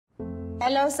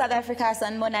Hello, South Africa.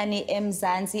 Sanmonani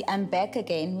Mzansi. I'm back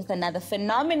again with another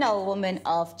phenomenal woman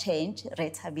of change,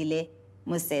 Rethabile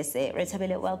Mosese.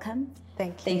 Rethabile, welcome.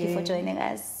 Thank you. Thank you for joining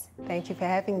us. Thank you for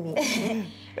having me.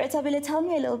 Rethabile, tell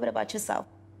me a little bit about yourself.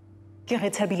 Ke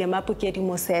Rethabile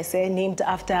Mosese, named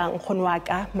after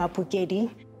Nkhonwaka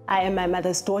Mapukedi. I am my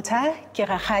mother's daughter, ke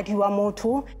rakgadi wa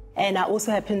motho, and I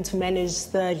also happen to manage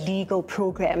the legal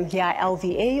program here,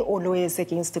 LVA, or Lawyers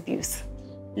Against Abuse.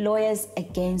 Lawyers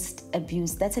Against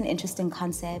Abuse. That's an interesting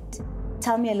concept.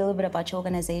 Tell me a little bit about your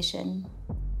organization.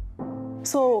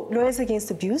 So, Lawyers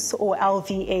Against Abuse, or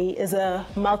LVA, is a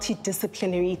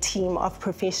multidisciplinary team of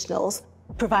professionals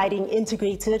providing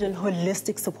integrated and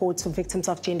holistic support to victims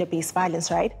of gender-based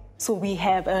violence, right? So we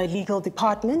have a legal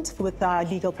department with our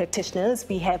legal practitioners.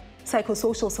 We have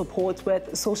psychosocial support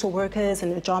with social workers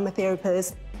and drama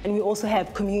therapists. And we also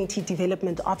have community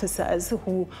development officers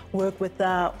who work with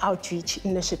the outreach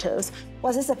initiatives.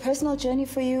 Was this a personal journey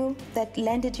for you that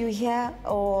landed you here,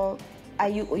 or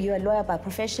you're a lawyer by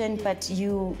profession, but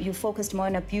you focused more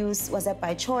on abuse? Was that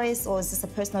by choice, or is this a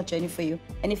personal journey for you?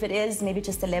 And if it is, maybe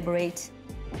just elaborate.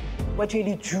 What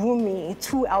really drew me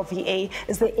to LVA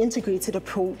is the integrated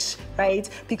approach, right?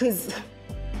 Because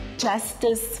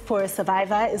justice for a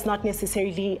survivor is not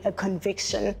necessarily a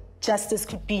conviction. Justice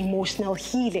could be emotional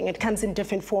healing. It comes in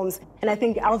different forms. And I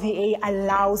think LVA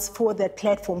allows for that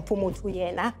platform for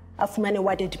Motuyena of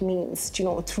what it means,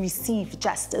 to receive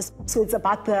justice. So it's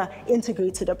about the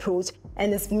integrated approach,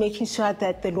 and it's making sure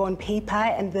that the law on paper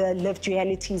and the lived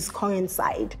realities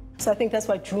coincide. So I think that's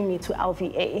what drew me to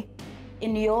LVA.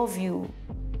 In your view,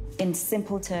 in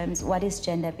simple terms, what is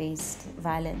gender-based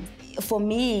violence? For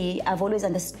me, I've always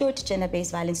understood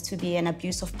gender-based violence to be an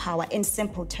abuse of power, in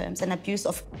simple terms, an abuse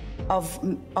of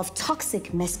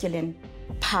toxic masculine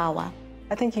power.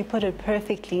 I think you put it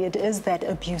perfectly. It is that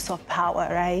abuse of power,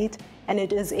 right? And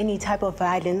it is any type of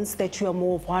violence that you are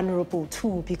more vulnerable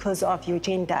to because of your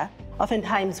gender.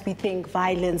 Oftentimes we think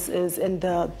violence is in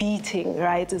the beating,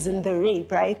 right? Is in the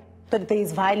rape, right? But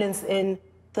there's violence in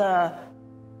the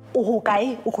in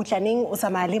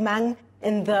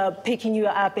the picking you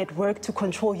up at work to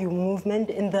control your movement,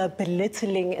 in the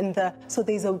belittling, so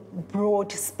there's a broad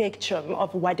spectrum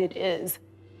of what it is.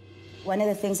 One of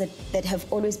the things that have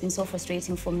always been so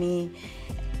frustrating for me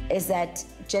is that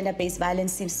gender-based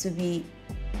violence seems to be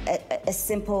a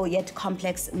simple yet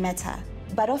complex matter.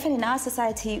 But often in our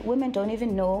society, women don't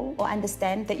even know or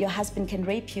understand that your husband can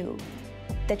rape you,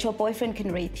 that your boyfriend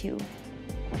can rape you.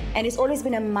 And it's always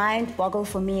been a mind boggle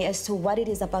for me as to what it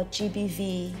is about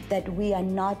GBV that we are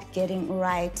not getting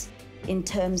right in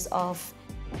terms of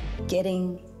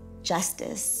getting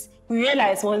justice. We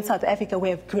realize, well, in South Africa,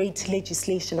 we have great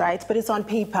legislation, right? But it's on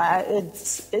paper.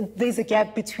 There's a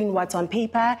gap between what's on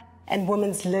paper and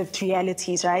women's lived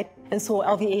realities, right? And so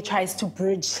LVA tries to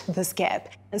bridge this gap.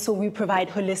 And so we provide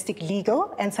holistic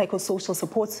legal and psychosocial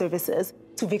support services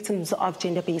to victims of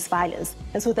gender-based violence.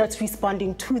 And so that's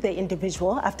responding to the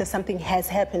individual after something has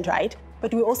happened, right?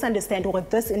 But we also understand what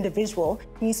this individual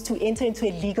needs to enter into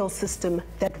a legal system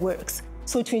that works.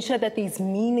 So to ensure that there's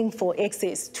meaningful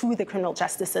access to the criminal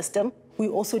justice system, we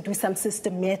also do some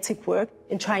systematic work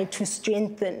in trying to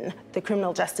strengthen the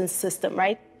criminal justice system,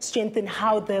 right? Strengthen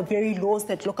how the very laws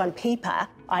that look on paper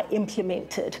are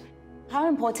implemented. How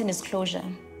important is closure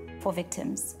for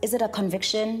victims? Is it a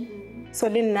conviction? So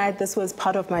Lynn, this was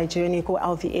part of my journey go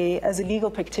LVA. As a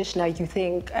legal practitioner, you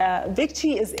think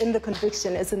victory is in the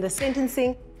conviction, it's in the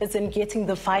sentencing, it's in getting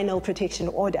the final protection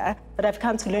order. But I've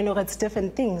come to learn it's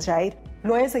different things, right?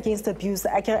 Lawyers Against Abuse,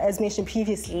 as mentioned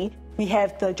previously, we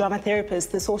have the drama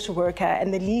therapist, the social worker,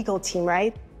 and the legal team,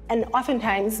 right? And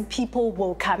oftentimes people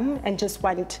will come and just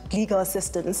want legal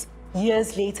assistance.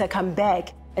 Years later, come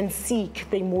back and seek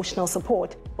the emotional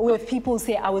support. Or if people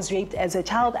say, I was raped as a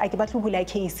child, I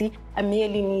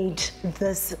merely need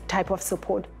this type of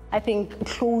support. I think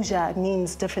closure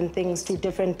means different things to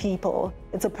different people.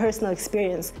 It's a personal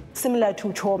experience, similar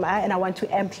to trauma, and I want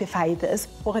to amplify this,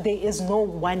 or there is no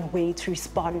one way to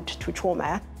respond to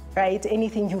trauma, right?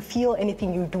 Anything you feel,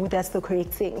 anything you do, that's the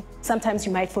correct thing. Sometimes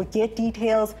you might forget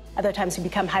details, other times you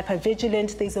become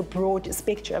hypervigilant. There's a broad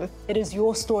spectrum. It is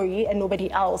your story, and nobody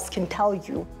else can tell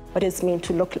you what it's meant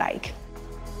to look like.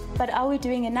 But are we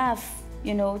doing enough,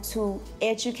 to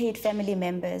educate family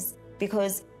members?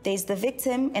 Because there's the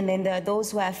victim, and then there are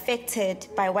those who are affected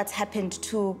by what's happened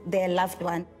to their loved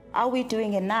one. Are we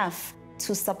doing enough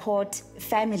to support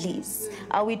families?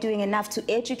 Are we doing enough to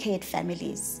educate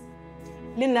families?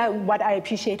 Linda, what I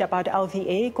appreciate about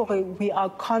LVA, we are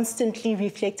constantly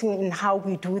reflecting on how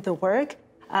we do the work.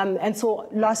 And so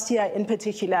last year in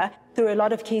particular, there were a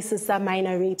lot of cases of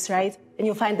minor rapes, right? and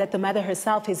you'll find that the mother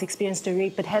herself has experienced a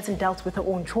rape but hasn't dealt with her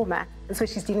own trauma. And so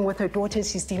she's dealing with her daughter,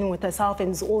 she's dealing with herself, and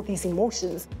it's all these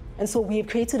emotions. And so we have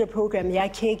created a program,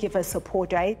 caregiver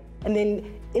support, right? And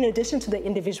then in addition to the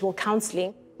individual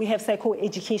counseling, we have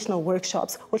psycho-educational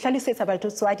workshops. Why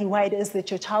it is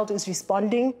that your child is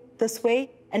responding this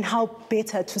way and how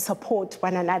better to support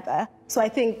one another. So I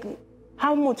think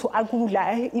how more to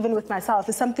agula, even with myself,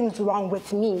 if something's wrong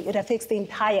with me, it affects the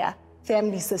entire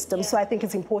family system. So I think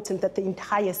it's important that the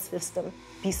entire system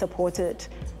be supported.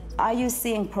 Are you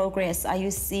seeing progress? Are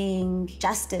you seeing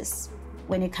justice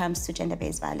when it comes to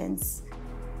gender-based violence?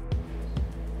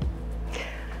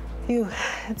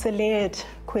 It's a layered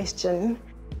question,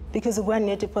 because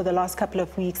for the last couple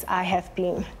of weeks, I have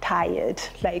been tired,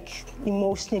 like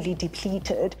emotionally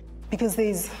depleted, because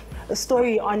there's a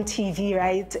story on TV,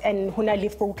 right? And when I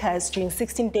leave focus during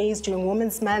 16 days, during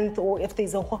Women's Month, or if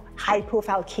there's a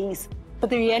high-profile case. But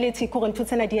the reality,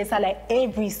 like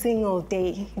every single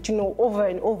day, over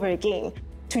and over again.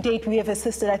 To date, we have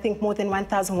assisted, I think, more than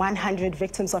 1,100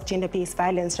 victims of gender-based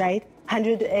violence, right?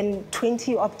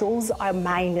 120 of those are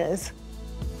minors.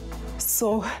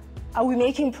 So, are we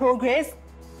making progress?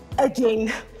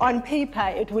 Again, on paper,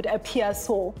 it would appear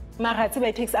so. Marathiba,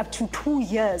 it takes up to 2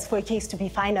 years for a case to be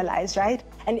finalized, right?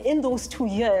 And in those 2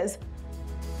 years,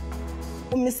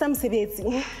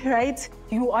 right?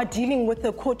 You are dealing with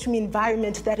a courtroom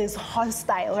environment that is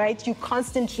hostile, right? You're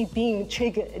constantly being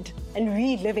triggered and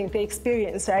reliving the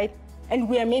experience, right? And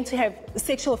we are meant to have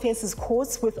sexual offences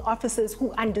courts with officers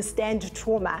who understand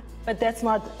trauma, but that's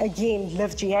not, again,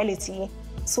 lived reality.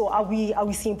 So are we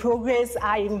seeing progress?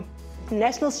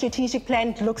 National strategic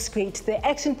plan looks great. The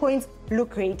action points look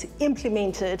great,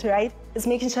 implemented, right? It's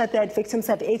making sure that victims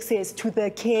have access to the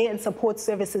care and support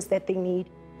services that they need.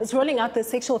 It's rolling out the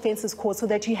sexual offences course so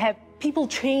that you have people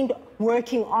trained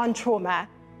working on trauma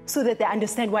so that they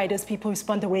understand why it is people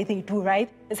respond the way they do, right?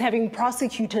 It's having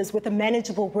prosecutors with a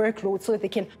manageable workload so that they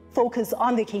can focus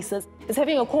on the cases. It's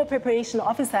having a court preparation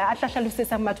officer,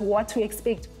 what to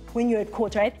expect when you're at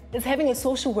court, right? It's having a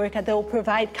social worker that will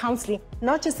provide counseling,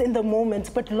 not just in the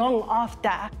moment, but long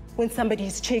after when somebody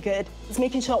is triggered. It's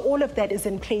making sure all of that is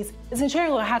in place. It's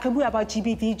ensuring about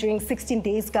GBV during 16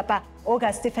 days,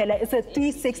 August, it's a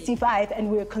 365 and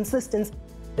we're consistent.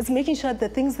 It's making sure the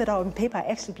things that are on paper are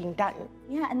actually being done.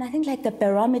 Yeah, and I think like the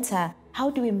barometer,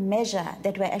 how do we measure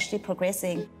that we're actually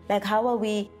progressing? Like how are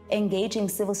we engaging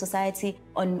civil society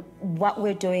on what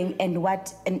we're doing and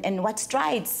what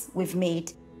strides we've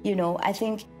made? I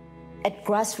think at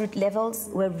grassroots levels,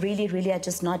 we're really are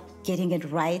just not getting it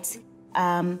right.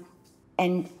 And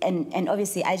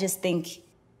obviously, I just think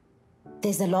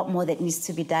there's a lot more that needs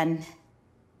to be done.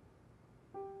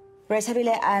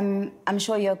 Rethabile, I'm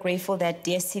sure you're grateful that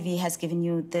DStv has given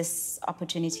you this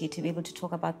opportunity to be able to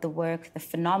talk about the work, the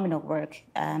phenomenal work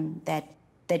that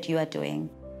you are doing.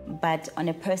 But on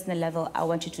a personal level, I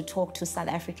want you to talk to South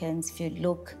Africans, if you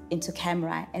look into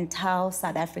camera, and tell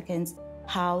South Africans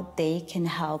how they can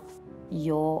help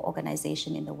your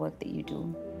organization in the work that you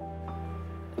do.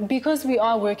 Because we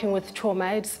are working with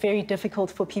trauma, it's very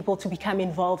difficult for people to become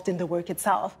involved in the work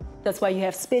itself. That's why you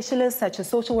have specialists such as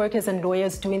social workers and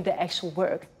lawyers doing the actual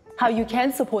work. How you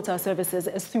can support our services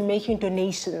is through making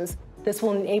donations. This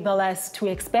will enable us to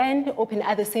expand, open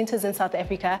other centers in South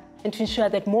Africa, and to ensure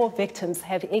that more victims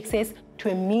have access to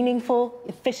a meaningful,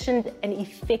 efficient, and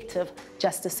effective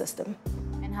justice system.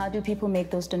 And how do people make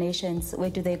those donations?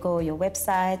 Where do they go? Your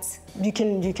website? You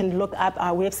can look up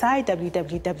our website,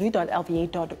 www.lva.org.za.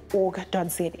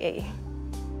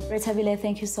 Rethabile,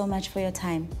 thank you so much for your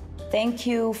time. Thank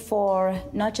you for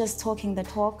not just talking the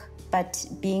talk, but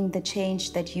being the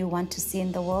change that you want to see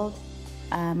in the world.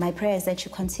 My prayer is that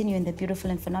you continue in the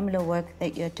beautiful and phenomenal work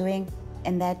that you're doing,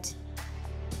 and that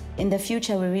in the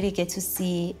future we really get to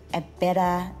see a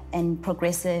better and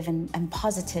progressive and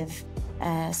positive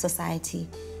society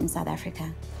in South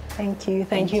Africa. Thank you.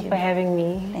 Thank you for having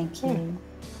me. Thank you.